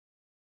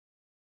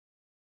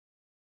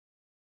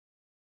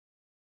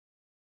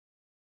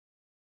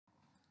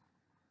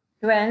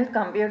12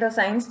 Computer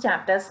Science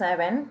Chapter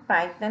 7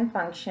 Python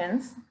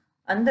Functions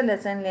அந்த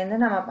லெசன்லேருந்து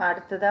நம்ம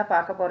அடுத்ததாக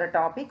பார்க்க போகிற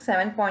topic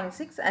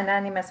 7.6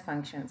 Anonymous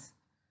Functions.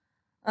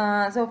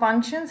 So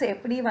functions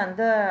எப்படி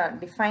வந்து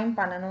டிஃபைன்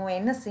பண்ணணும்,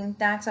 என்ன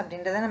சின்டாக்ஸ்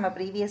அப்படின்றத நம்ம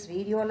ப்ரீவியஸ்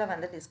வீடியோவில்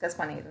வந்து டிஸ்கஸ்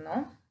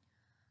பண்ணியிருந்தோம்.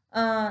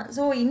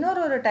 ஸோ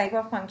இன்னொரு டைப்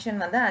ஆஃப் ஃபங்க்ஷன்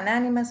வந்து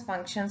அனானிமஸ்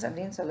ஃபங்க்ஷன்ஸ்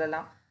அப்படின்னு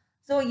சொல்லலாம்.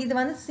 ஸோ இது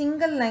வந்து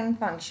சிங்கிள் லைன்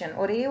ஃபங்க்ஷன்,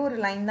 ஒரே ஒரு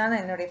லைன் தான்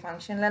நான் என்னுடைய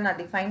ஃபங்க்ஷனில் நான்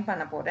டிஃபைன்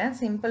பண்ண போகிறேன்,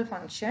 சிம்பிள்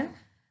ஃபங்க்ஷன்.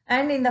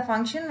 அண்ட் இந்த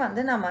ஃபங்க்ஷன்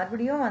வந்து நான்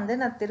மறுபடியும் வந்து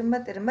நான்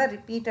திரும்ப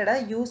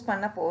ரிப்பீட்டடாக யூஸ்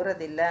பண்ண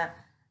போகிறதில்ல.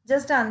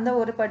 ஜஸ்ட் அந்த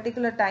ஒரு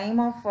பர்டிகுலர் டைம்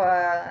ஆஃப்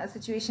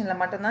சுச்சுவேஷனில்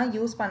மட்டும்தான்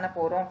யூஸ் பண்ண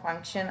போகிறோம்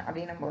ஃபங்க்ஷன்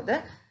அப்படின்னும் போது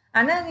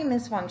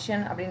அனானிமஸ்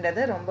ஃபங்க்ஷன்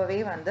அப்படின்றது ரொம்பவே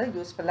வந்து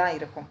யூஸ்ஃபுல்லாக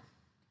இருக்கும்.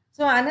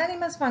 ஸோ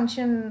அனானிமஸ்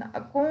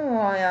ஃபங்க்ஷனுக்கும்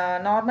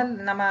நார்மல்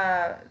நம்ம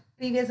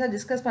ப்ரீவியஸாக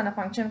டிஸ்கஸ் பண்ண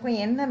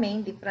ஃபங்க்ஷனுக்கும் என்ன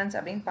மெயின் டிஃப்ரென்ஸ்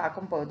அப்படின்னு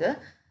பார்க்கும்போது,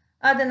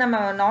 அது நம்ம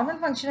நார்மல்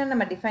ஃபங்க்ஷனை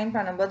நம்ம டிஃபைன்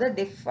பண்ணும்போது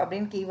டிஃப்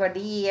அப்படின்னு கீவேர்ட்,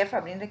 டிஇஎஃப்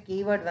அப்படின்ற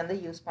கீவேர்ட் வந்து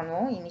யூஸ்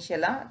பண்ணுவோம்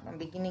இனிஷியலாக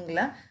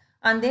பிகினிங்கில்.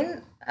 அண்ட் தென்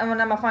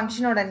நம்ம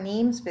ஃபங்க்ஷனோட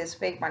நேம்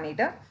ஸ்பெசிஃபை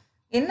பண்ணிவிட்டு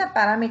என்ன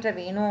பேராமீட்டர்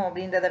வேணும்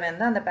அப்படின்றத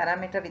வந்து அந்த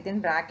பேராமீட்டர்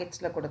வித்தின்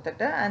ப்ராக்கெட்ஸில்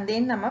கொடுத்துட்டு அண்ட்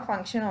தென் நம்ம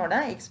ஃபங்க்ஷனோட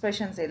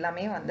எக்ஸ்பிரஷன்ஸ்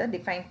எல்லாமே வந்து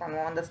டிஃபைன்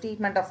பண்ணுவோம். அந்த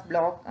ஸ்டேட்மெண்ட் ஆஃப்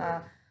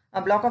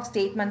பிளாக் ஆஃப்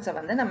ஸ்டேட்மெண்ட்ஸை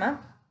வந்து நம்ம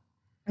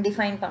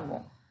டிஃபைன்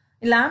பண்ணுவோம்.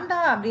 லாம்டா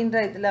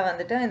அப்படின்ற இதில்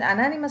வந்துட்டு இந்த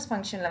அனானிமஸ்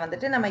ஃபங்க்ஷனில்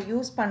வந்துட்டு நம்ம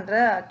யூஸ் பண்ணுற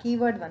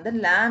கீவேர்ட் வந்து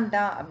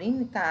லாம்டா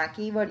அப்படின்னு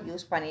கீவேர்ட்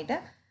யூஸ் பண்ணிவிட்டு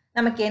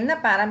நமக்கு என்ன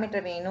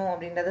பேராமீட்டர் வேணும்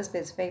அப்படின்றத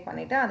ஸ்பெசிஃபை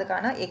பண்ணிவிட்டு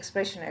அதுக்கான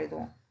எக்ஸ்பிரஷன்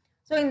எழுதுவோம்.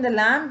 ஸோ இந்த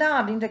லாம்டா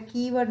அப்படின்ற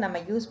கீவேர்ட் நம்ம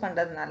யூஸ்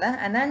பண்ணுறதுனால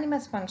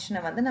அனானிமஸ் ஃபங்க்ஷனை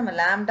வந்து நம்ம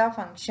லாம்டா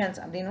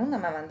ஃபங்க்ஷன்ஸ் அப்படின்னும்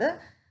நம்ம வந்து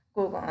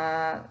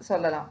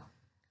சொல்லலாம்.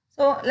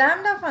 ஸோ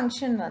லாம்டா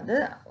ஃபங்க்ஷன் வந்து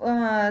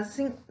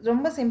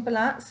ரொம்ப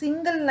சிம்பிளாக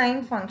சிங்கிள்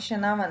லைன்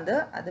ஃபங்க்ஷனாக வந்து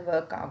அது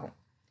ஒர்க் ஆகும்.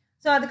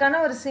 ஸோ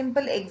அதுக்கான ஒரு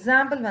சிம்பிள்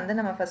எக்ஸாம்பிள் வந்து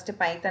நம்ம ஃபஸ்ட்டு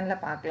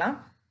பைத்தனில் பார்க்கலாம்.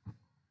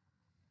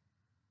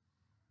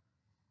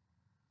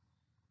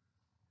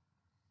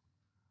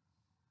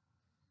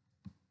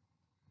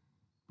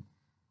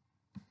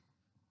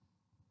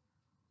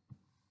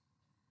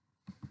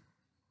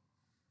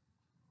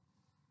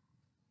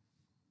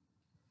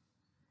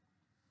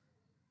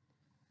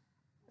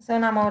 ஸோ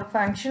நம்ம ஒரு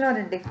ஃபங்க்ஷன்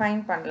ஒரு டிஃபைன்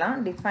பண்ணலாம்.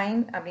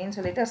 டிஃபைன் அப்படின்னு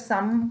சொல்லிட்டு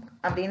சம்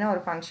அப்படின்னு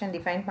ஒரு ஃபங்க்ஷன்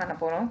டிஃபைன் பண்ண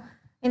போகிறோம்.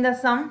 இந்த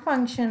சம்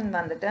ஃபங்க்ஷன்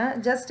வந்துட்டு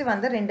ஜஸ்ட்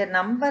வந்து 2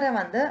 நம்பரை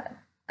வந்து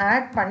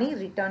ஆட் பண்ணி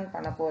ரிட்டர்ன்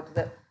பண்ண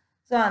போகிறது.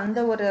 ஸோ அந்த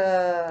ஒரு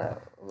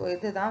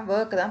இதுதான்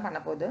ஒர்க் தான் பண்ண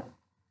போகுது.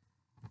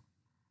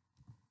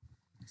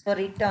 So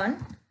return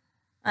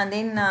and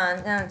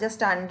then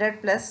just 100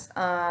 +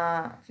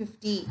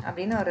 50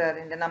 அப்படின்னு ஒரு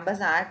 2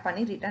 நம்பர்ஸ் ஆட்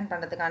பண்ணி ரிட்டர்ன்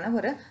பண்ணுறதுக்கான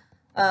ஒரு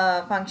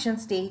ஃபங்க்ஷன்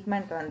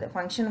ஸ்டேட்மெண்ட் வந்து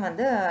ஃபங்க்ஷன்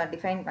வந்து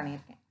டிஃபைன்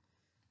பண்ணியிருக்கேன்.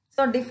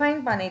 ஸோ டிஃபைன்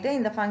பண்ணிவிட்டு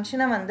இந்த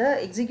ஃபங்க்ஷனை வந்து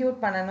எக்ஸிக்யூட்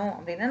பண்ணணும்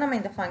அப்படின்னா நம்ம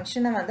இந்த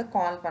ஃபங்க்ஷனை வந்து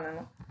கால்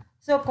பண்ணணும்.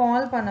 ஸோ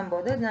கால்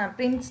பண்ணும்போது நான்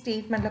பிரிண்ட்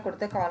ஸ்டேட்மெண்ட்டில்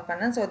கொடுத்து கால்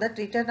பண்ணேன். ஸோ தட்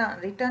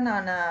ரிட்டர்ன்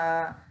ஆன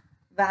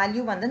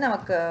வேல்யூ வந்து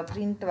நமக்கு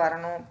பிரிண்ட்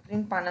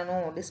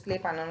பண்ணணும், டிஸ்பிளே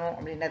பண்ணணும்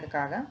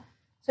அப்படின்றதுக்காக.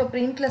 ஸோ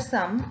பிரிண்டில்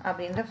சம்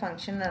அப்படின்ற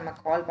ஃபங்க்ஷன் நம்ம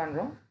கால்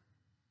பண்ணுறோம்.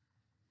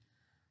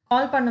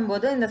 கால்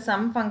பண்ணும்போது இந்த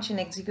சம் ஃபங்க்ஷன்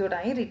எக்ஸிக்யூட்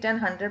ஆகி ரிட்டர்ன்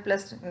 100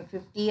 +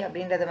 50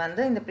 அப்படின்றது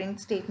வந்து இந்த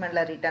பிரிண்ட்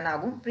ஸ்டேட்மெண்ட்டில் ரிட்டர்ன்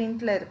ஆகும்.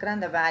 பிரிண்டில் இருக்கிற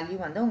அந்த வேல்யூ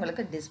வந்து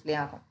உங்களுக்கு டிஸ்பிளே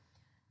ஆகும்.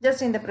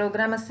 ஜஸ்ட் இந்த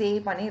ப்ரோக்ராமை சேவ்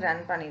பண்ணி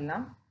ரன்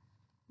பண்ணிடலாம்.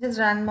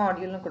 ஜஸ்ட் ரன்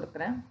மாடியூல்னு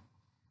கொடுக்குறேன்.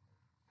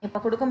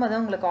 இப்போ கொடுக்கும்போது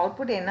உங்களுக்கு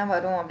அவுட்புட் என்ன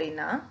வரும்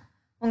அப்படின்னா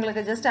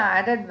உங்களுக்கு ஜஸ்ட்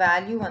ஆடட்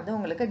வேல்யூ வந்து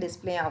உங்களுக்கு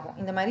டிஸ்பிளே ஆகும்.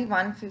 இந்த மாதிரி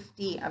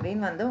 150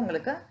 அப்படின்னு வந்து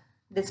உங்களுக்கு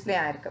டிஸ்பிளே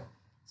ஆகிருக்கு.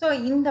 ஸோ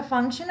இந்த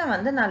ஃபங்க்ஷனை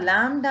வந்து நான்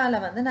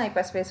லாம்டாவில் வந்து நான்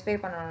இப்போ ஸ்பெசிஃபை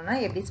பண்ணணும்னா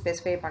எப்படி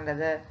ஸ்பெசிஃபை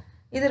பண்ணுறது?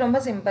 இது ரொம்ப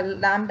சிம்பிள்.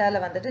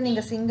 லாம்டாவில் வந்துட்டு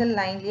நீங்கள் சிங்கிள்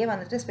லைன்லேயே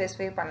வந்துட்டு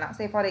ஸ்பெசிஃபை பண்ணலாம்.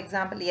 சே ஃபார்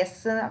எக்ஸாம்பிள்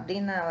எஸ்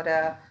அப்படின்னு ஒரு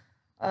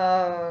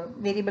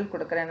வேரியபிள்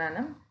கொடுக்குறேன்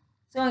நான்.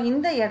 ஸோ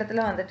இந்த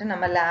இடத்துல வந்துட்டு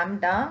நம்ம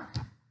லாம்டா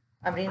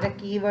அப்படின்ற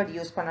கீவேர்ட்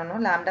யூஸ்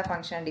பண்ணணும் லாம்டா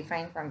ஃபங்க்ஷனை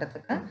டிஃபைன்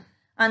பண்ணுறதுக்கு.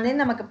 அண்ட்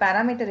தென் நமக்கு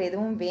பேராமீட்டர்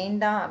எதுவும்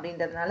வேண்டாம்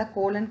அப்படின்றதுனால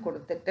கோலன்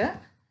கொடுத்துட்டு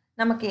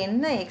நமக்கு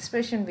என்ன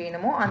எக்ஸ்பிரஷன்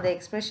வேணுமோ அந்த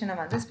எக்ஸ்பிரஷனை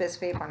வந்து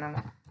ஸ்பெசிஃபை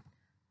பண்ணணும்.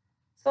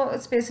 ஸோ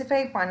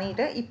ஸ்பெசிஃபை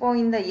பண்ணிவிட்டு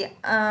இப்போது இந்த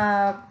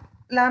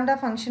லாம்டா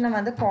ஃபங்க்ஷனை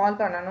வந்து கால்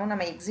பண்ணணும்,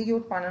 நம்ம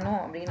எக்ஸிக்யூட் பண்ணணும்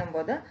அப்படின்னும்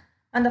போது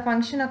அந்த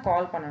ஃபங்க்ஷனை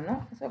கால்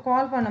பண்ணணும். ஸோ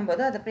கால்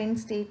பண்ணும்போது அதை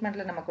பிரிண்ட்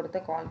ஸ்டேட்மெண்ட்டில் நம்ம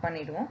கொடுத்து கால்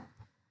பண்ணிவிடுவோம்.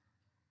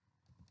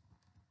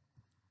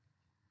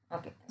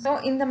 ஓகே, ஸோ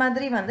இந்த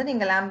மாதிரி வந்து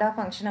நீங்கள் லாம்டா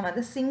ஃபங்க்ஷனை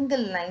வந்து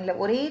சிங்கிள் லைனில்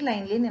ஒரே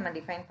லைன்லேயே நம்ம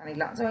டிஃபைன்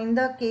பண்ணிடலாம். ஸோ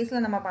இந்த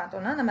கேஸில் நம்ம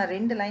பார்த்தோம்னா நம்ம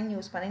 2 லைன்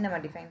யூஸ் பண்ணி நம்ம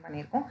டிஃபைன்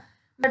பண்ணியிருக்கோம்.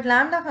 பட்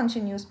லாம்டா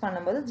ஃபங்க்ஷன் யூஸ்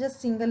பண்ணும்போது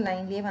ஜஸ்ட் சிங்கிள்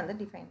லைன்லேயே வந்து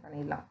டிஃபைன்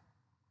பண்ணிடலாம்.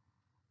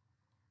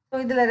 ஸோ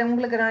இதில்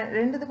உங்களுக்கு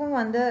ரெண்டுத்துக்கும்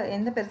வந்து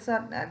எந்த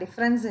பெருசாக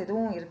டிஃப்ரென்ஸ்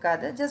எதுவும்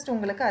இருக்காது. ஜஸ்ட்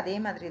உங்களுக்கு அதே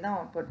மாதிரி தான்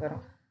அவுட்புட்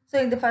வரும். ஸோ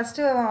இது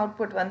ஃபஸ்ட்டு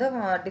அவுட்புட் வந்து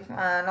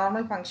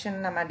நார்மல் ஃபங்க்ஷன்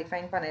நம்ம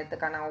டிஃபைன்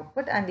பண்ணுறதுக்கான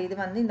அவுட்புட். அண்ட் இது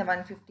வந்து இந்த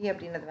 150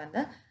 அப்படின்றது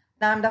வந்து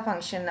லாம்டா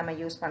ஃபங்க்ஷன் நம்ம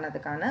யூஸ்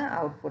பண்ணதுக்கான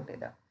அவுட்புட்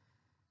இது.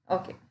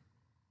 ஓகே,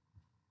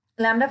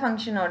 லாம்டா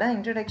ஃபங்க்ஷனோட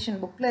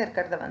இன்ட்ரடக்ஷன் புக்கில்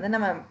இருக்கிறத வந்து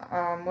நம்ம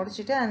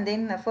முடிச்சுட்டு அண்ட்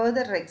தென்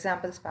ஃபர்தர்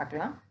எக்ஸாம்பிள்ஸ்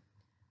பார்க்கலாம்.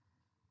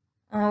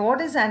 What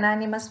is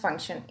anonymous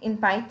function? In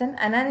Python,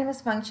 anonymous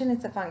function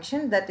is a function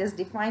that is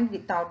defined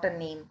without a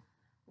name.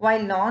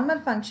 While normal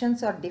functions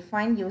are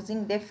defined using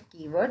def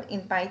keyword,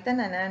 in Python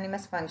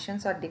anonymous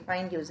functions are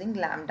defined using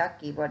lambda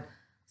keyword.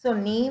 So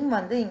name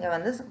வந்து இங்க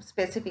வந்து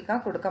ஸ்பெசிஃபிக்கா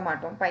கொடுக்க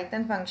மாட்டோம்.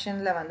 பைத்தன்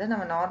ஃபங்க்ஷன்ல வந்து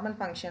நம்ம normal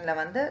ஃபங்க்ஷன்ல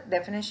வந்து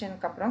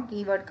டெஃபினிஷனுக்கு அப்புறம்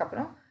கீவேர்டுக்கு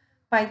அப்புறம்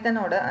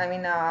பைத்தனோட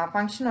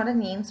ஃபங்க்ஷனோட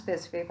நேம்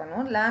ஸ்பெசிஃபை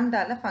பண்ணுவோம்.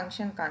 லாம்டால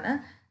ஃபங்க்ஷனுக்கான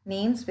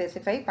நேம்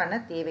ஸ்பெசிஃபை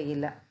பண்ண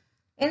தேவையில்லை.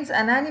 Hence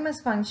anonymous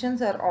functions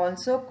are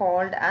also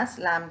called as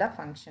lambda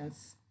functions.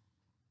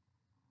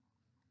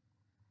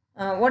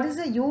 What is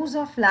the use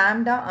of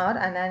lambda or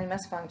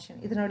anonymous function?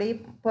 இதனுடைய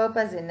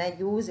purpose என்ன,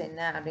 use என்ன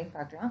அப்படின்னு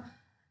பார்க்கலாம்.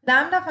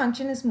 Lambda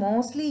function is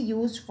mostly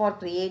used for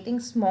creating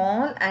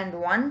small and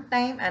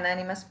one-time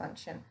anonymous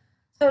function.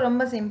 So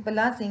ரொம்ப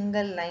சிம்பிளா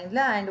single லைன்ல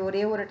and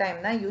ஒரே ஒரு டைம்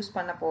தான் யூஸ்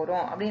பண்ண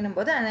போறோம் அப்படின்னும்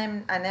போது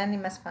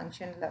anonymous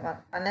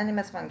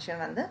function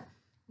வந்து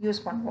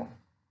யூஸ் பண்ணுவோம்.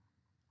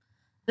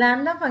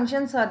 Lambda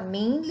functions are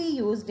mainly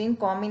used in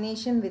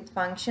combination with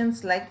functions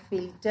like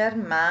filter,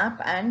 map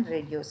and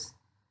reduce.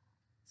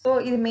 So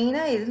இது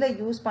மெயினாக எதில்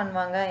யூஸ்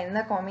பண்ணுவாங்க, என்ன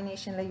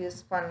காம்பினேஷனில் யூஸ்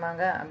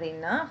பண்ணுவாங்க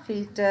அப்படின்னா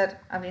ஃபில்டர்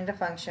அப்படின்ற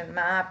ஃபங்க்ஷன்,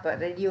 மேப்,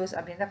 ரெடியூஸ்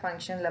அப்படின்ற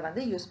ஃபங்க்ஷனில்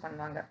வந்து யூஸ்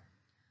பண்ணுவாங்க.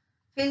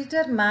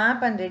 Filter,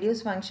 map and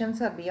reduce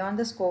functions R beyond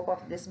the scope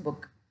of this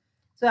book.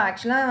 So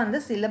ஆக்சுவலாக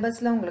வந்து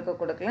சிலபஸில் உங்களுக்கு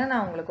கொடுக்கல,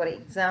 நான் உங்களுக்கு ஒரு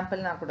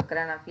எக்ஸாம்பிள் நான்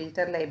கொடுக்குறேன், நான்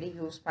ஃபில்டரில் எப்படி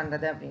யூஸ்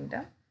பண்ணுறது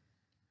அப்படின்ட்டு.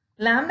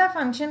 Lambda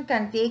function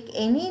can take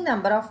any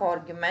number of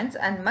arguments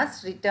and must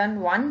return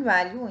one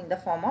value in the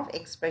form of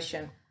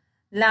expression.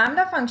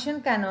 Lambda function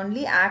can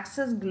only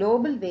access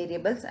global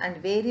variables and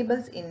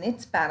variables in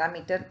its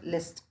parameter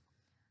list.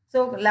 So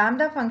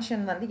lambda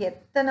function வந்து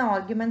எத்தனை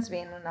arguments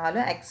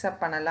வேணும்னாலும்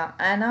accept பண்ணலாம்.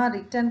 ஆனால்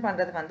return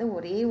பண்ணுறது வந்து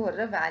ஒரே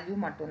ஒரு value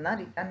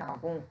மட்டும்தான் return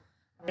ஆகும்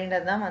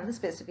அப்படின்றது தான் வந்து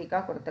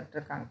ஸ்பெசிஃபிக்காக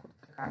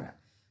கொடுத்துருக்காங்க.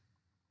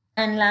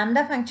 And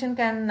lambda function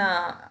can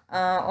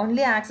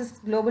only access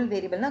global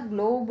variable.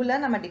 Global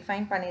நம்ம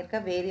define பண்ணியிருக்க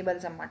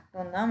variables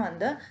மட்டும்தான்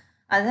வந்து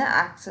அதை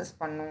access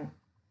பண்ணும்.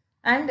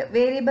 And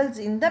variables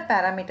in the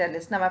parameter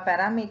list. நம்ம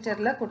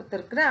parameterல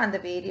கொடுத்திருக்கிற அந்த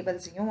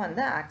variablesையும்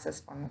வந்து access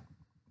பண்ணும்.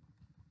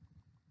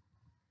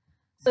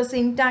 So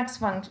syntax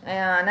function,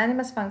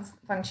 anonymous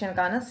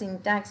functionக்கான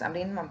syntax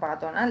அப்படின்னு நம்ம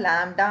பார்த்தோம்னா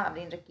lambda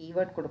அப்படின்ற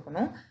keyword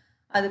கொடுக்கணும்.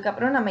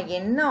 அதுக்கப்புறம் நம்ம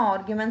என்ன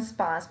arguments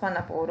பாஸ்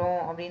பண்ண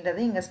போகிறோம்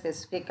அப்படின்றது இங்கே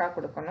ஸ்பெசிஃபிக்காக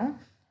கொடுக்கணும்.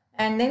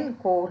 And then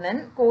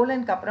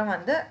கோலனுக்கு அப்புறம்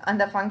வந்து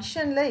அந்த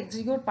ஃபங்க்ஷனில்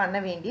எக்ஸிக்யூட் பண்ண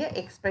வேண்டிய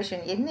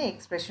எக்ஸ்பிரஷன், என்ன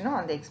எக்ஸ்பிரஷனோ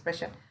அந்த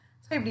எக்ஸ்பிரஷன்.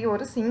 ஸோ இப்படி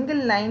ஒரு சிங்கிள்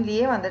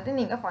லைன்லேயே வந்துட்டு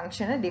நீங்கள்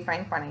ஃபங்க்ஷனை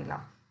டிஃபைன்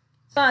பண்ணிடலாம்.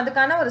 ஸோ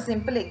அதுக்கான ஒரு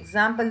சிம்பிள்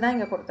எக்ஸாம்பிள் தான்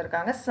இங்கே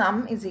கொடுத்துருக்காங்க. sum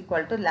is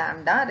equal to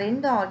lambda.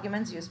 ரெண்டு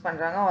ஆர்குமெண்ட்ஸ் யூஸ்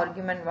பண்ணுறாங்க,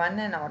 argument 1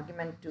 and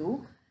argument 2.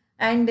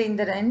 அண்ட்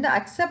இந்த ரெண்டு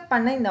அக்செப்ட்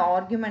பண்ண இந்த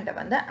ஆர்குமெண்ட்டை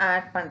வந்து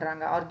ஆட்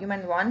பண்ணுறாங்க,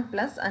 argument 1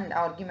 plus and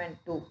argument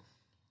 2.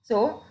 So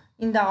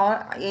இந்த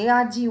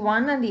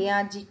arg1 and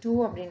arg2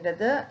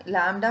 அப்படின்றது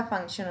lambda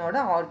ஃபங்க்ஷனோட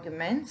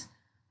ஆர்குமெண்ட்ஸ்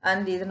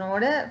அண்ட்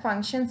இதனோட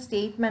ஃபங்க்ஷன்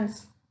ஸ்டேட்மெண்ட்ஸ்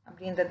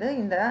அப்படின்றது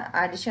இந்த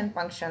அடிஷன்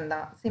ஃபங்க்ஷன்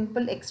தான்,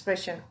 சிம்பிள்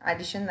எக்ஸ்பிரஷன்,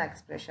 அடிஷன்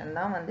எக்ஸ்பிரஷன்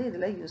தான் வந்து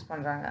இதில் யூஸ்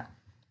பண்ணுறாங்க.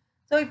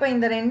 ஸோ இப்போ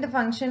இந்த ரெண்டு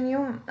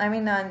ஃபங்க்ஷனையும்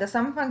இந்த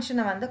சம்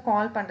ஃபங்க்ஷனை வந்து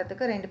கால்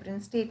பண்ணுறதுக்கு ரெண்டு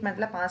பிரிண்ட்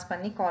ஸ்டேட்மெண்ட்டில் பாஸ்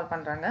பண்ணி கால்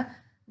பண்ணுறாங்க.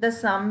 த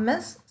சம்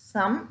இஸ்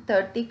சம்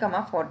 30,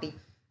 40.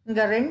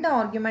 இங்கே ரெண்டு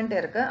ஆர்குமெண்ட்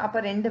இருக்குது, அப்போ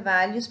ரெண்டு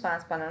வேல்யூஸ்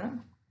பாஸ் பண்ணணும்.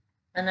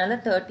 அதனால்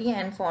 30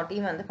 and 40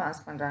 வந்து பாஸ்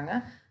பண்ணுறாங்க.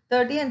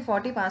 30 and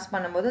 40 பாஸ்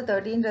பண்ணும்போது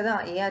 30ன்றது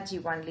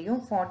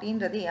ARG1லேயும்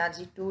 40ன்றது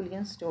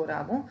ARG2லேயும் ஸ்டோர்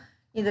ஆகும்.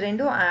 இது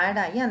ரெண்டும் ஆட்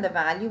ஆகி அந்த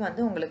வேல்யூ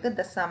வந்து உங்களுக்கு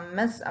த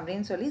சம்மஸ்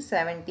அப்படின்னு சொல்லி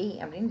 70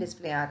 அப்படின்னு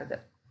டிஸ்பிளே ஆகுது.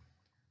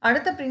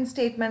 அடுத்த பிரிண்ட்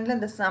ஸ்டேட்மெண்ட்டில்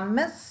இந்த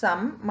சம்மஸ்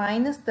சம்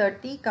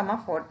 -30,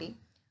 40.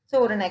 ஸோ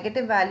ஒரு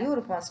நெகட்டிவ் வேல்யூ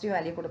ஒரு பாசிட்டிவ்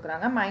வேல்யூ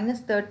கொடுக்குறாங்க.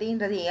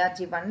 -30ன்றது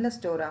ARG1ல்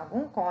ஸ்டோர்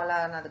ஆகும் கால்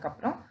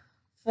ஆனதுக்கப்புறம்,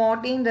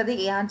 40ன்றது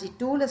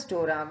ARG2ல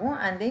ஸ்டோர் ஆகும்.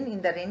 அண்ட் தென்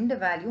இந்த ரெண்டு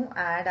வேல்யூ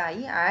ஆட்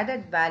ஆகி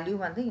ஆடட் வேல்யூ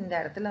வந்து இந்த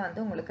இடத்துல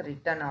வந்து உங்களுக்கு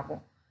ரிட்டர்ன்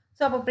ஆகும்.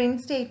 ஸோ அப்போ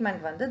பிரிண்ட்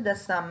ஸ்டேட்மெண்ட் வந்து த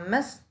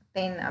சம்மஸ்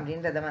 10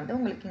 அப்படின்றத வந்து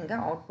உங்களுக்கு இங்கே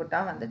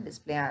அவுட்புட்டாக வந்து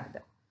டிஸ்பிளே ஆகுது.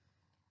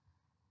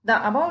 The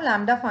above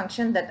lambda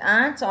function that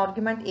adds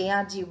argument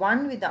arg1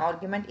 with the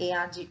argument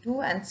arg2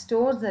 and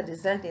stores the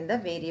result in the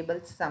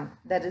variable sum.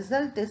 The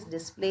result is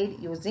displayed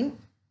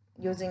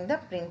using the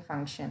print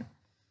function.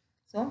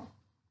 So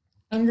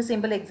இந்த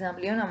simple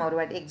எக்ஸாம்பிளையும் நம்ம ஒரு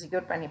வாட்டி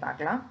execute பண்ணி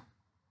பார்க்கலாம்.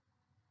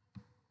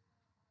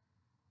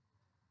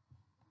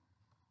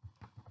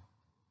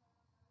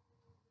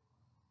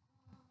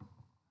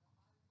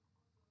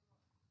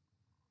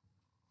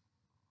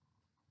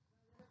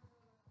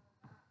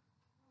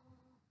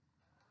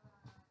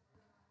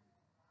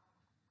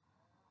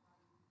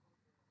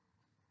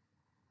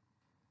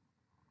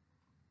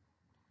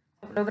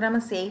 ப்ரோக்ராமை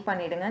save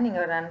பண்ணிவிடுங்க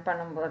நீங்கள் run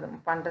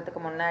பண்ணுறதுக்கு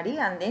முன்னாடி.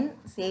 அண்ட் தென்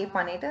சேவ்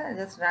பண்ணிவிட்டு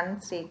ஜஸ்ட் ரன்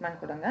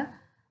ஸ்டேட்மெண்ட் கொடுங்க.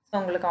 ஸோ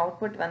உங்களுக்கு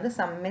அவுட்புட் வந்து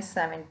சம் இஸ்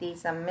 70,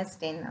 சம் இஸ்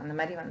 10 அந்த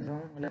மாதிரி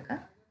வந்துடும் உங்களுக்கு.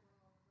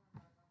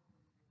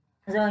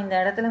 ஸோ இந்த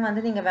இடத்துல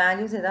வந்து நீங்கள்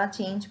வேல்யூஸ் எதாவது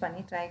சேஞ்ச்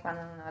பண்ணி ட்ரை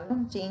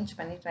பண்ணணுன்னாலும் சேஞ்ச்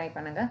பண்ணி ட்ரை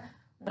பண்ணுங்கள்,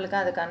 உங்களுக்கு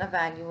அதுக்கான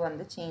வேல்யூ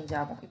வந்து சேஞ்ச்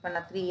ஆகும். இப்போ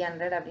நான்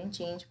 300 அப்படின்னு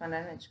சேஞ்ச்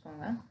பண்ணுறேன்னு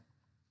வச்சுக்கோங்க.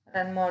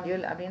 ரன்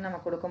மாடியூல் அப்படின்னு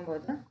நம்ம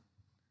கொடுக்கும்போது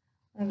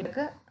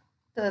உங்களுக்கு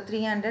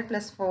 300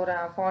 +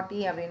 40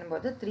 அப்படின்னும்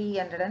போது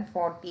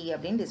 340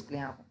 அப்படின்னு டிஸ்பிளே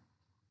ஆகும்.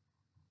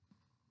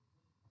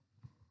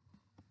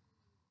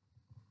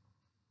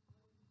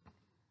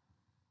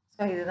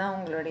 ஸோ இதுதான்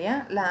உங்களுடைய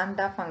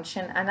lambda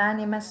function,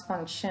 anonymous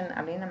function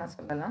அப்படின்னு நம்ம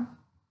சொல்லலாம்.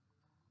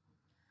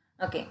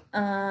 ஓகே,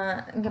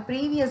 இங்கே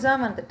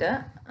ப்ரீவியஸாக வந்துட்டு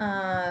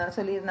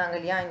சொல்லியிருந்தாங்க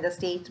இல்லையா இந்த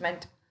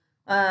ஸ்டேட்மெண்ட்.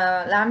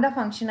 lambda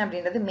ஃபங்க்ஷன்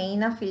அப்படின்றது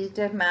மெயினாக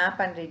ஃபில்டர், மேப்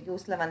அண்ட்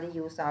ரெடியூஸில் வந்து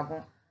யூஸ்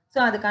ஆகும். ஸோ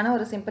அதுக்கான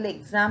ஒரு சிம்பிள்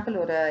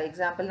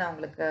எக்ஸாம்பிள் நான்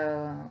உங்களுக்கு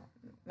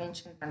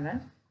மென்ஷன்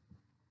பண்ணுறேன்.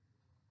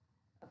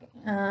 ஓகே,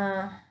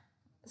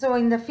 ஸோ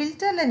இந்த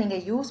ஃபில்டரில்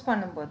நீங்கள் யூஸ்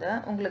பண்ணும்போது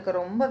உங்களுக்கு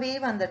ரொம்பவே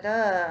வந்துட்டு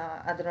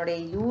அதனுடைய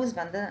யூஸ்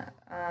வந்து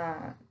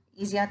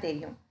ஈஸியாக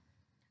தெரியும்.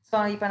 ஸோ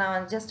இப்போ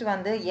நான் ஜஸ்ட்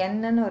வந்து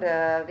என்னன்னு ஒரு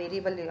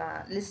வேரியபிள்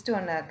லிஸ்ட்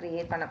ஒன்று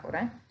க்ரியேட் பண்ண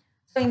போகிறேன்.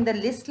 ஸோ இந்த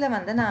லிஸ்ட்டில்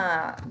வந்து நான்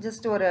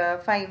ஜஸ்ட் ஒரு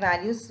 5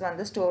 வேல்யூஸ்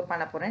வந்து ஸ்டோர்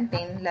பண்ண போகிறேன்.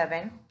 10,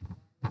 11,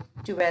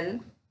 12,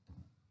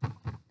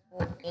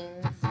 13,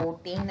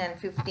 14 and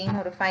 15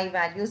 ஒரு 5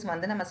 வேல்யூஸ்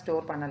வந்து நம்ம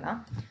ஸ்டோர்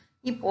பண்ணலாம்.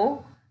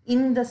 இப்போது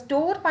இந்த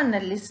ஸ்டோர் பண்ண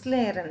லிஸ்ட்டில்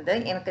இருந்து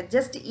எனக்கு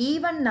ஜஸ்ட்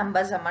ஈவன்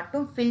நம்பர்ஸை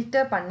மட்டும்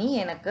ஃபில்டர் பண்ணி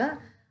எனக்கு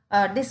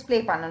டிஸ்பிளே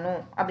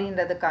பண்ணணும்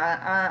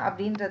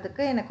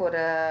அப்படின்றதுக்கு எனக்கு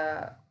ஒரு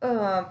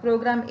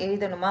ப்ரோக்ராம்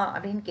எழுதணுமா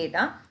அப்படின்னு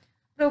கேட்டால்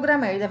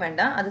ப்ரோக்ராம் எழுத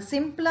வேண்டாம். அது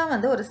சிம்பிளாக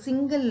வந்து ஒரு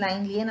சிங்கிள்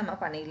லைன்லேயே நம்ம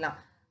பண்ணிடலாம்.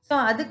 ஸோ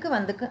அதுக்கு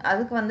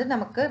வந்து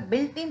நமக்கு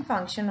பில்டின்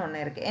ஃபங்க்ஷன்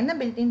ஒன்று இருக்குது. என்ன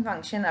பில்டின்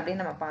ஃபங்க்ஷன்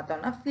அப்படின்னு நம்ம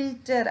பார்த்தோம்னா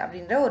ஃபில்டர்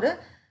அப்படின்ற ஒரு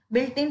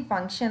பில்டின்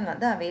ஃபங்க்ஷன்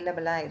வந்து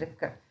அவைலபிளாக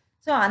இருக்குது.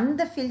 ஸோ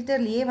அந்த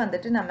ஃபில்டர்லேயே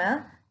வந்துட்டு நம்ம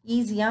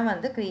ஈஸியாக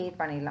வந்து க்ரியேட்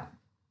பண்ணிடலாம்.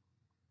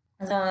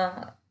 ஸோ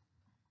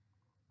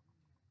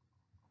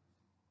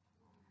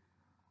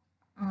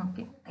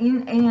ஓகே,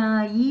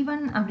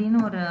 ஈவன் அப்படின்னு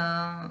ஒரு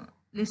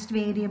லிஸ்ட்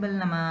வேரியபிள்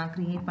நம்ம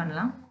க்ரியேட்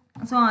பண்ணலாம்.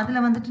 ஸோ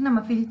அதில் வந்துட்டு நம்ம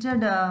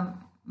ஃபில்டர்டு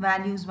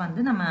வேல்யூஸ்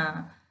வந்து நம்ம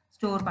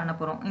ஸ்டோர் பண்ண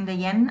போகிறோம். இந்த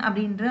n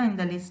அப்படின்ற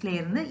இந்த லிஸ்ட்ல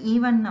இருந்து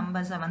ஈவன்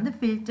நம்பர்ஸை வந்து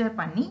ஃபில்டர்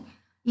பண்ணி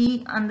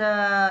அந்த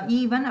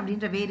ஈவன்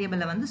அப்படின்ற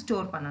வேரியபிளை வந்து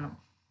ஸ்டோர் பண்ணணும்.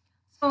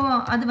 ஸோ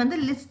அது வந்து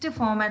லிஸ்ட்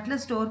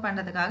ஃபார்மேட்டில் ஸ்டோர்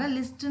பண்ணுறதுக்காக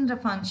லிஸ்ட்டுன்ற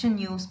ஃபங்க்ஷன்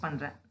யூஸ்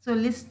பண்ணுறேன். So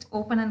list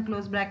open and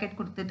close bracket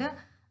கொடுத்துட்டு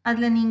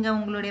அதில் நீங்கள்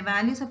உங்களுடைய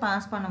வேல்யூஸை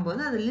பாஸ்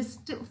பண்ணும்போது அது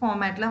லிஸ்ட்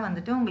ஃபார்மேட்டில்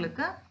வந்துட்டு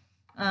உங்களுக்கு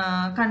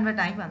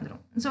கன்வெர்ட் ஆகி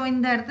வந்துடும். ஸோ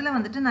இந்த இடத்துல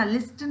வந்துட்டு நான்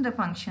லிஸ்ட்டுன்ற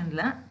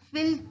ஃபங்க்ஷனில்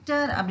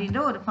ஃபில்டர் அப்படின்ற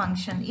ஒரு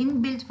ஃபங்க்ஷன்,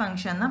 இன்பில்ட்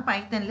ஃபங்க்ஷன் தான்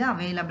பைத்தனில்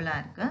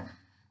அவைலபிளாக இருக்குது.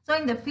 ஸோ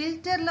இந்த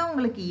ஃபில்டரில்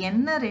உங்களுக்கு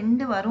என்ன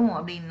 2 வரும்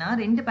அப்படின்னா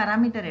 2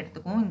 பேராமீட்டர்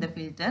எடுத்துக்கும் இந்த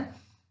ஃபில்டர்.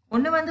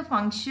 ஒன்று வந்து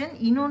ஃபங்க்ஷன்,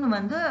 இன்னொன்று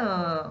வந்து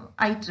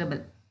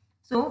ஐட்ரபிள்.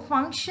 ஸோ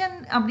ஃபங்க்ஷன்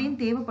அப்படின்னு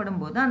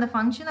தேவைப்படும் போது அந்த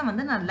ஃபங்க்ஷனை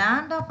வந்து நான்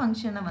லாம்டா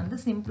ஃபங்க்ஷனை வந்து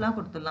சிம்பிளாக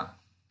கொடுத்துடலாம்.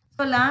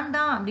 ஸோ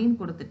லாம்டா அப்படின்னு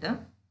கொடுத்துட்டு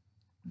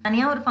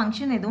தனியாக ஒரு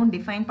ஃபங்க்ஷன் எதுவும்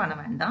டிஃபைன் பண்ண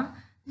வேண்டாம்,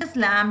 ஜஸ்ட்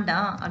லாம்டா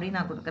அப்படின்னு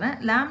நான் கொடுக்குறேன்.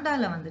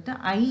 லாம்டாவில் வந்துட்டு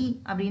ஐ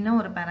அப்படின்னு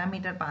ஒரு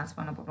பேராமீட்டர் பாஸ்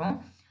பண்ண போகிறோம்.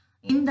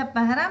 இந்த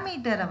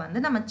பேராமீட்டரை வந்து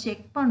நம்ம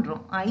செக்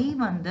பண்ணுறோம். ஐ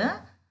வந்து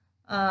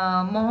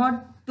mod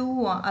 2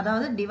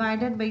 அதாவது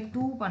டிவைடட் பை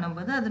 2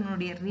 பண்ணும்போது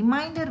அதனுடைய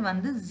ரிமைண்டர்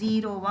வந்து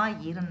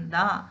 0வாக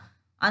இருந்தால்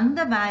அந்த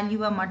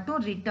வேல்யூவை மட்டும்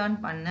ரிட்டர்ன்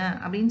பண்ணு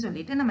அப்படின்னு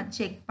சொல்லிட்டு நம்ம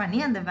செக் பண்ணி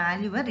அந்த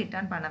வேல்யூவை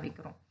ரிட்டர்ன் பண்ண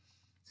வைக்கிறோம்.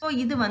 ஸோ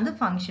இது வந்து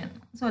ஃபங்க்ஷன்.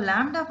 ஸோ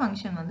லாம்டா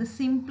ஃபங்க்ஷன் வந்து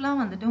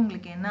சிம்பிளாக வந்துட்டு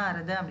உங்களுக்கு என்ன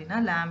ஆகுது அப்படின்னா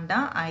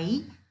லேம்டா ஐ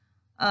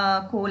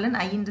கோலன்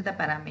ஐன்ற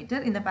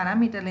பேராமீட்டர். இந்த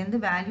பேராமீட்டர்லேருந்து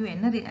வேல்யூ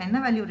என்ன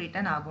வேல்யூ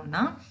ரிட்டர்ன்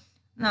ஆகும்னா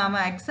நாம்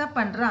அக்செப்ட்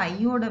பண்ணுற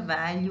ஐயோட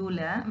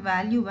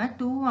வேல்யூவை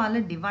 2ஆல்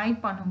டிவைட்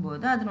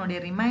பண்ணும்போது அதனுடைய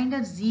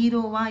ரிமைண்டர்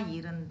 0வாக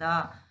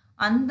இருந்தால்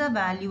அந்த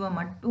வேல்யூவை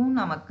மட்டும்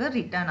நமக்கு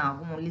ரிட்டர்ன்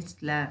ஆகும்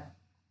லிஸ்ட்டில்.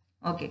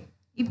 ஓகே,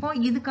 இப்போ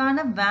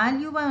இதுக்கான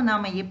வேல்யூவை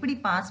நாம் எப்படி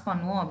பாஸ்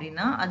பண்ணுவோம்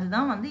அப்படின்னா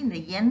அதுதான் வந்து இந்த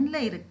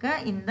எண்ணில் இருக்க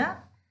இந்த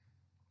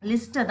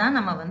லிஸ்ட்டை தான்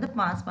நம்ம வந்து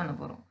பாஸ் பண்ண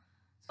போகிறோம்.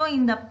 ஸோ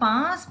இந்த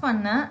பாஸ்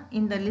பண்ண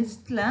இந்த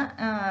லிஸ்ட்டில்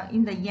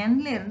இந்த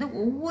எண்ணில் இருந்து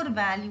ஒவ்வொரு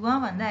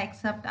வேல்யூவாக வந்து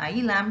அக்செப்ட்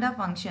ஆகி லாம்டா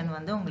ஃபங்க்ஷன்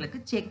வந்து உங்களுக்கு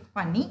செக்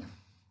பண்ணி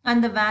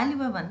அந்த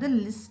வேல்யூவை வந்து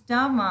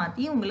லிஸ்ட்டாக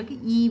மாற்றி உங்களுக்கு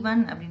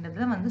ஈவன்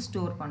அப்படின்றத வந்து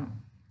ஸ்டோர் பண்ணும்.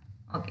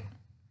 ஓகே,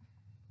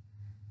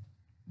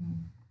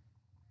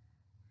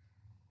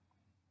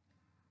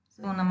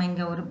 ஸோ நம்ம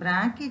இங்கே ஒரு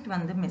ப்ராக்கெட்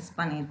வந்து மிஸ்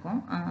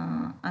பண்ணியிருக்கோம்.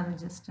 அது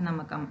ஜஸ்ட்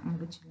நம்ம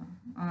முடிச்சிடலாம்.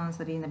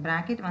 சரி, இந்த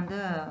ப்ராக்கெட் வந்து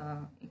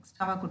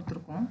எக்ஸ்ட்ராவாக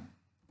கொடுத்துருக்கோம்.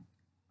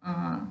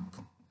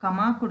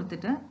 கமா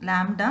கொடுத்துட்டு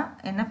லாம்டா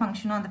என்ன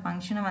ஃபங்க்ஷனோ அந்த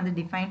ஃபங்க்ஷனை வந்து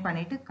டிஃபைன்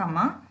பண்ணிவிட்டு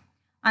கமா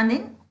அண்ட்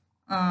தென்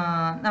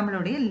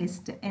நம்மளுடைய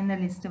லிஸ்ட்டு என்ன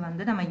லிஸ்ட்டு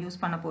வந்து நம்ம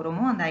யூஸ் பண்ண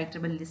போகிறோமோ அந்த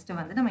ஐட்ரபிள் லிஸ்ட்டை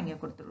வந்து நம்ம இங்கே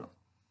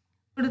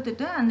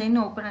கொடுத்துட்டு அண்ட் தென்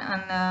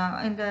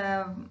இந்த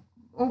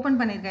ஓப்பன்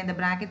பண்ணியிருக்க இந்த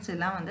ப்ராக்கெட்ஸ்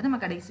எல்லாம் வந்து நம்ம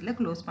கடைசியில்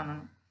க்ளோஸ்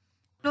பண்ணணும்.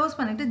 க்ளோஸ்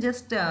பண்ணிவிட்டு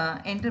ஜஸ்ட்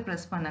என்டர்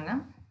ப்ரெஸ்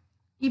பண்ணுங்கள்.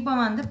 இப்போ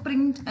வந்து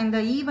பிரிண்ட் இந்த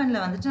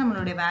ஈவனில் வந்துட்டு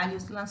நம்மளுடைய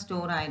வேல்யூஸ்லாம்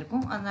ஸ்டோர்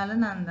ஆகிருக்கும். அதனால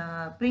நான் அந்த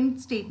பிரிண்ட்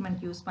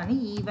ஸ்டேட்மெண்ட் யூஸ் பண்ணி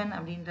ஈவன்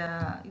அப்படின்ற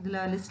இதில்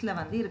லிஸ்ட்டில்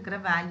வந்து இருக்கிற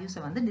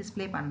வேல்யூஸை வந்து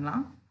டிஸ்பிளே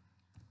பண்ணலாம்.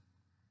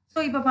 ஸோ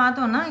இப்போ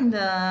பார்த்தோன்னா இந்த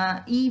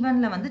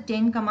ஈவனில் வந்து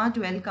 10,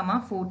 12,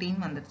 14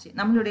 வந்துருச்சு.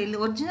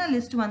 நம்மளுடைய ஒரிஜினல்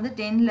லிஸ்ட் வந்து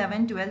 10,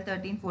 11, 12,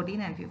 13,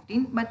 14 and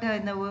 15. பட்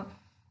இந்த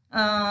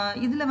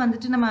இதில்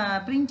வந்துட்டு நம்ம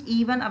பிரிண்ட்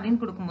ஈவன்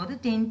அப்படின்னு கொடுக்கும்போது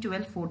 10,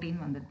 12, 14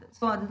 வந்துடுது.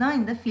 ஸோ அதுதான்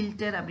இந்த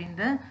ஃபில்டர்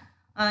அப்படின்ற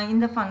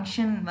இந்த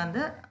ஃபங்க்ஷன்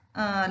வந்து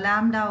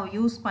லாம்டாவை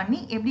யூஸ் பண்ணி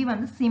எப்படி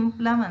வந்து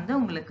சிம்பிளாக வந்து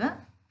உங்களுக்கு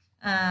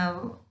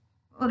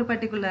ஒரு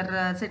பர்டிகுலர்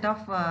செட்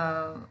ஆஃப்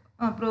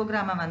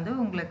ப்ரோக்ராமை வந்து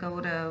உங்களுக்கு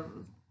ஒரு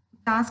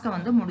டாஸ்க்கை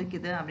வந்து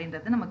முடிக்குது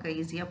அப்படின்றது நமக்கு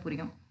ஈஸியாக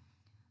புரியும்.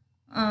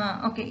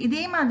 ஓகே,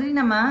 இதே மாதிரி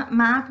நம்ம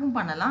மேப்பும்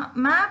பண்ணலாம்.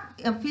 மேப்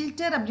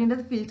ஃபில்டர்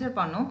அப்படின்றது ஃபில்டர்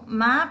பண்ணும்.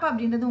 மேப்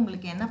அப்படின்றது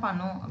உங்களுக்கு என்ன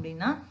பண்ணும்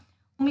அப்படின்னா,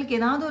 உங்களுக்கு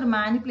ஏதாவது ஒரு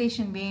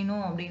மேனிப்புலேஷன்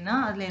வேணும் அப்படின்னா,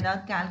 அதில்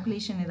ஏதாவது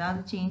கால்குலேஷன்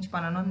ஏதாவது சேஞ்ச்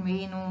பண்ணணும்னு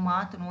வேணும்,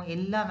 மாற்றணும்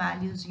எல்லா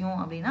வேல்யூஸையும்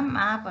அப்படின்னா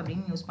மேப்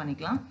அப்படின்னு யூஸ்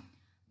பண்ணிக்கலாம்.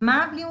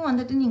 மேப்லேயும்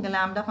வந்துட்டு நீங்கள்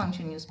லாம்டா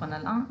ஃபங்க்ஷன் யூஸ்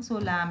பண்ணலாம். ஸோ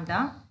லாம்டா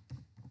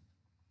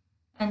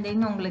அண்ட்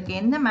தென் உங்களுக்கு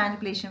என்ன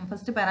மேனிப்புலேஷன்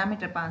ஃபஸ்ட்டு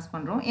பேராமீட்டர் பாஸ்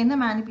பண்ணுறோம், என்ன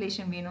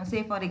மேனிப்புலேஷன் வேணும். சே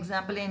ஃபார்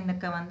எக்ஸாம்பிள்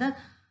எனக்கு வந்து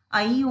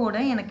ஐயோட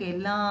எனக்கு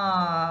எல்லா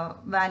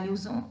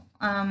வேல்யூஸும்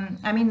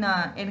ஐ மீன்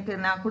எனக்கு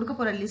நான் கொடுக்க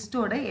போகிற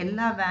லிஸ்ட்டோட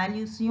எல்லா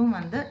வேல்யூஸையும்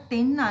வந்து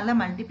 10ஆல்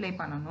மல்டிப்ளை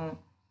பண்ணணும்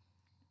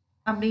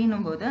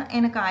அப்படின்னும் போது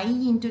எனக்கு I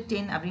 × 10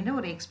 அப்படின்ற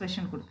ஒரு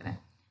எக்ஸ்பிரஷன் கொடுக்குறேன்.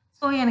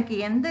 ஸோ எனக்கு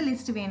எந்த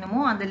லிஸ்ட் வேணுமோ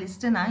அந்த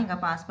லிஸ்ட்டை நான் இங்கே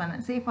பாஸ்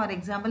பண்ணேன். சே ஃபார்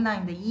எக்ஸாம்பிள் நான்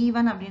இந்த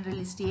E1 அப்படின்ற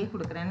லிஸ்ட்டையே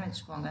கொடுக்குறேன்னு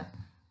வச்சுக்கோங்க.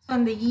 ஸோ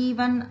இந்த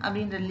E1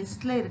 அப்படின்ற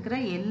லிஸ்ட்டில் இருக்கிற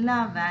எல்லா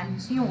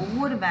வேல்யூஸையும்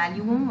ஒவ்வொரு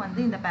வேல்யூவும்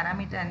வந்து இந்த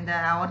பேராமீட்டர் இந்த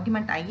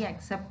ஆர்குமெண்ட் I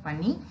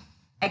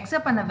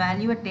அக்செப்ட் பண்ண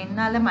வேல்யூவை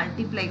 10ஆல்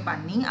மல்டிப்ளை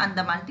பண்ணி அந்த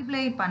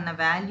மல்டிப்ளை பண்ண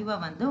வேல்யூவை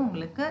வந்து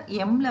உங்களுக்கு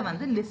எம்மில்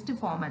வந்து லிஸ்ட்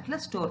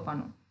ஃபார்மேட்டில் ஸ்டோர்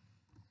பண்ணும்.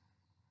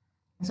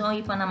 ஸோ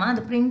இப்போ நம்ம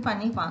அதை பிரிண்ட்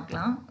பண்ணி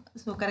பார்க்கலாம்.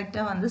 ஸோ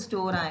கரெக்டாக வந்து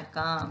ஸ்டோர்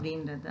ஆயிருக்கா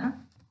அப்படின்றத.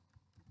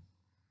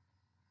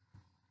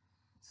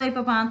 ஸோ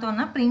இப்போ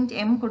பார்த்தோன்னா பிரிண்ட்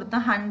எம் கொடுத்தா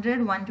 100,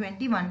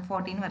 120,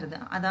 140 வருது.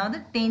 அதாவது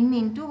 10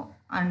 ×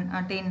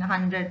 10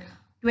 100,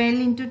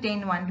 12 ×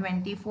 10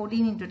 120,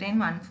 14 × 10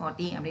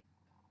 140 அப்படி.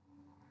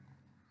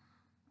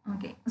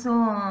 ஓகே, ஸோ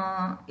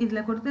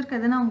இதில்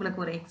கொடுத்துருக்கிறதுனா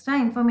உங்களுக்கு ஒரு எக்ஸ்ட்ரா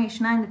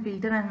இன்ஃபர்மேஷனாக இந்த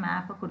ஃபில்டர் அண்ட்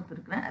மேப்பை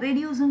கொடுத்துருக்குறேன்.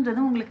 ரெடியூஸுன்றது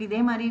உங்களுக்கு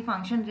இதே மாதிரி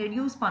ஃபங்க்ஷன்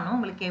ரெடியூஸ் பண்ணும்.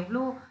 உங்களுக்கு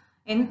எவ்வளோ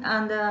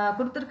அந்த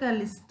கொடுத்துருக்க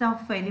லிஸ்ட்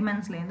ஆஃப்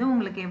எலிமெண்ட்ஸ்லேருந்து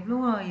உங்களுக்கு எவ்வளோ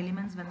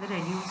எலிமெண்ட்ஸ் வந்து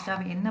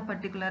ரெடியூஸ்டாக என்ன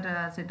particular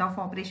set of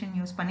operation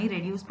use பண்ணி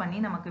ரெடியூஸ் பண்ணி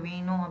நமக்கு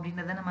வேணும்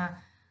அப்படின்றத நம்ம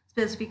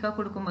ஸ்பெசிஃபிக்காக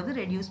கொடுக்கும்போது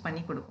ரெடியூஸ்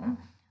பண்ணி கொடுக்கும்.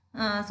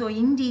 ஸோ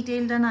இன்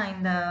டீட்டெயில்டாக நான்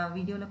இந்த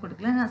வீடியோவில்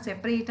கொடுக்கல. நான்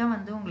செப்பரேட்டாக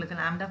வந்து உங்களுக்கு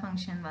லாம்டா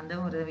ஃபங்க்ஷன் வந்து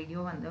ஒரு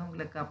வீடியோ வந்து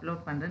உங்களுக்கு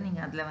அப்லோட் பண்ணுறேன்.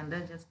 நீங்கள் அதில் வந்து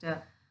ஜஸ்ட்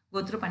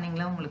கோத்ரூ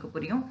பண்ணிங்களா உங்களுக்கு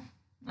புரியும்.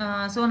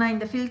 ஸோ நான்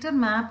இந்த ஃபில்டர்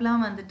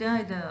மேப்லாம் வந்துட்டு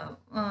இது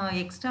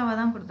எக்ஸ்ட்ராவாக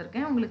தான்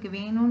கொடுத்துருக்கேன். உங்களுக்கு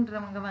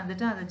வேணுன்றவங்க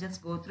வந்துட்டு அதை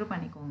ஜஸ்ட் கோத்ரூ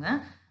பண்ணிக்கோங்க.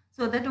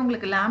 ஸோ தட்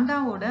உங்களுக்கு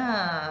லாம்டாவோட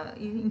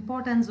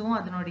இம்பார்ட்டன்ஸும்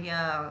அதனுடைய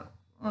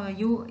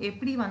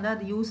எப்படி வந்து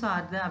அது யூஸ்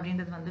ஆகுது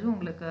அப்படின்றது வந்துட்டு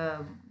உங்களுக்கு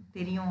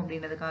தெரியும்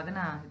அப்படின்றதுக்காக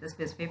நான் இதை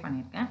ஸ்பெசிஃபை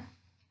பண்ணியிருக்கேன்.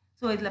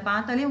 ஸோ இதில்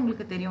பார்த்தாலே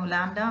உங்களுக்கு தெரியும்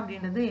லாம்டா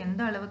அப்படின்றது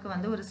எந்த அளவுக்கு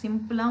வந்து ஒரு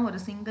சிம்பிளாக ஒரு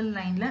சிங்கிள்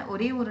லைனில்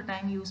ஒரே ஒரு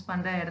டைம் யூஸ்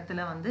பண்ணுற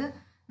இடத்துல வந்து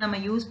நம்ம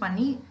யூஸ்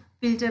பண்ணி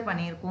ஃபில்டர்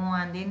பண்ணியிருக்கோம்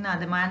அண்ட் தென்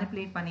அதை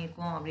மேனிப்புலேட்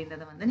பண்ணியிருக்கோம்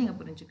அப்படின்றத வந்து நீங்கள்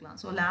புரிஞ்சுக்கலாம்.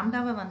 ஸோ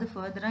லாம்டாவை வந்து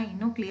ஃபர்தராக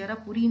இன்னும் கிளியராக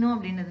புரியணும்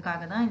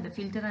அப்படின்றதுக்காக தான் இந்த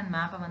ஃபில்டர் அண்ட்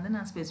மேப்பை வந்து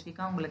நான்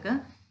ஸ்பெசிஃபிக்காக உங்களுக்கு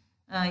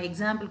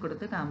எக்ஸாம்பிள்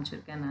கொடுத்து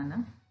காமிச்சிருக்கேன்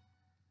நான்.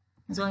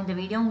 ஸோ இந்த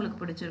வீடியோ உங்களுக்கு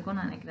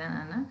பிடிச்சிருக்கும்னு நினைக்கிறேன்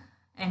நான்.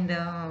 அண்ட்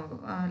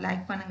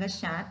லைக் பண்ணுங்கள்,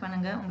 ஷேர்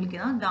பண்ணுங்கள். உங்களுக்கு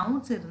ஏதாவது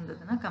டவுட்ஸ்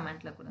இருந்ததுன்னா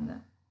கமெண்ட்டில் கொடுங்க.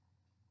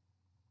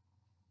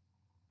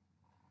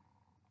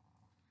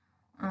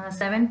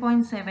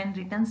 7.7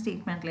 ரிட்டர்ன்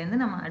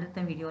ஸ்டேட்மெண்ட்லேருந்து நம்ம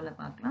அடுத்த வீடியோவில்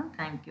பார்க்கலாம்.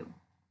 தேங்க்யூ.